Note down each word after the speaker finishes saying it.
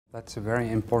That's a very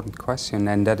important question,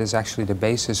 and that is actually the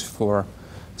basis for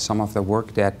some of the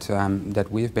work that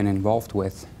we've been involved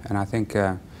with. And I think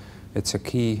it's a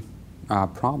key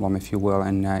problem, if you will,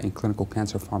 in clinical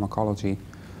cancer pharmacology.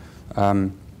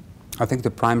 I think the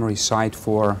primary site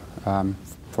for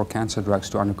cancer drugs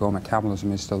to undergo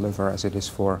metabolism is the liver, as it is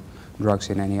for drugs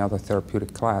in any other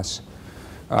therapeutic class.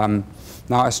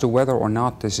 Now, as to whether or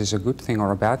not this is a good thing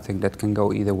or a bad thing, that can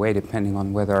go either way depending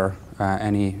on whether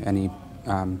any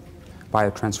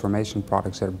biotransformation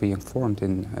products that are being formed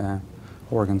in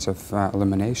organs of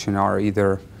elimination are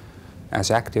either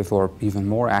as active or even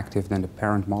more active than the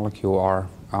parent molecule or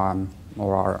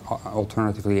are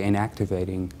alternatively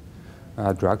inactivating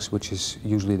drugs, which is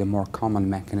usually the more common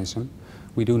mechanism.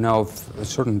 We do know of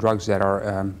certain drugs that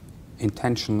are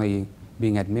intentionally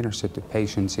being administered to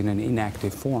patients in an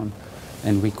inactive form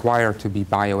and require to be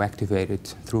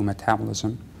bioactivated through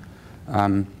metabolism.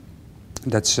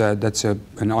 That's an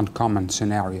uncommon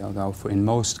scenario, though. In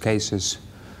most cases,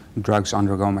 drugs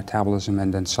undergo metabolism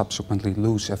and then subsequently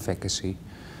lose efficacy.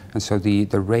 And so the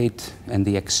rate and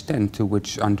the extent to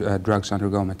which drugs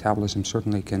undergo metabolism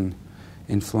certainly can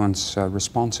influence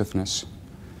responsiveness.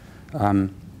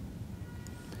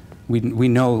 We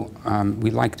know, we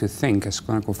like to think as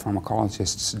clinical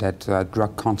pharmacologists that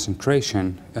drug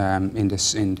concentration in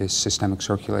this systemic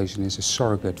circulation is a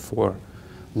surrogate for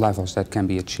levels that can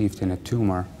be achieved in a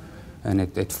tumor. And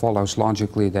it follows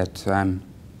logically that an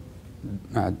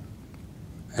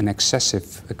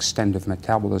excessive extent of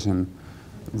metabolism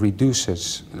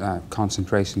reduces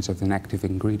concentrations of an active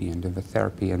ingredient of a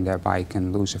therapy and thereby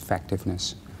can lose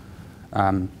effectiveness.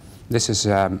 This is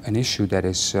an issue that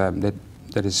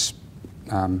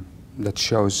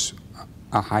shows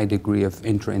a high degree of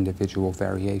intra-individual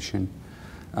variation.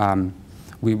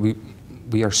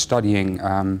 We are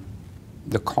studying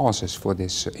the causes for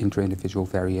this intra-individual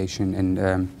variation,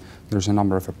 and there's a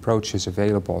number of approaches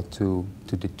available to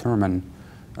determine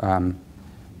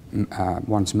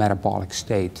one's metabolic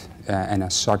state, and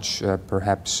as such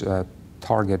perhaps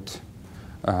target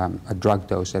a drug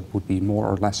dose that would be more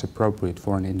or less appropriate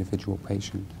for an individual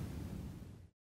patient.